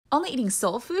only eating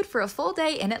soul food for a full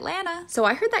day in Atlanta. So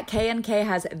I heard that K&K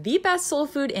has the best soul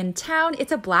food in town.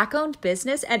 It's a Black-owned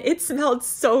business and it smelled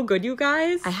so good, you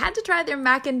guys. I had to try their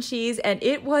mac and cheese and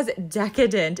it was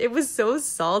decadent. It was so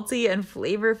salty and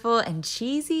flavorful and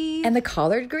cheesy. And the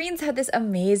collard greens had this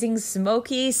amazing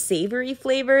smoky, savory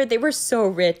flavor. They were so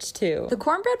rich too. The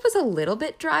cornbread was a little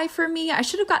bit dry for me. I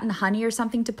should have gotten honey or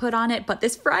something to put on it, but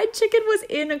this fried chicken was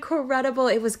incredible.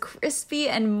 It was crispy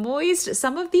and moist.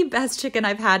 Some of the best chicken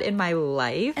I've had in my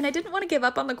life. And I didn't want to give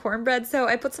up on the cornbread, so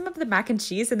I put some of the mac and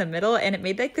cheese in the middle and it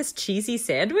made like this cheesy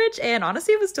sandwich, and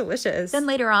honestly, it was delicious. Then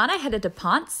later on, I headed to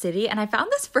Ponce City and I found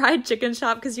this fried chicken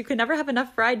shop because you can never have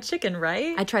enough fried chicken,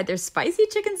 right? I tried their spicy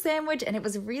chicken sandwich and it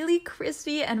was really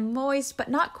crispy and moist, but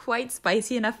not quite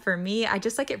spicy enough for me. I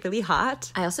just like it really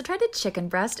hot. I also tried a chicken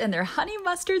breast and their honey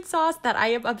mustard sauce that I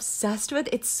am obsessed with.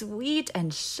 It's sweet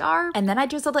and sharp. And then I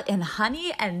drizzled it in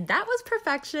honey and that was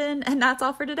perfection. And that's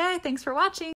all for today. Thanks for watching.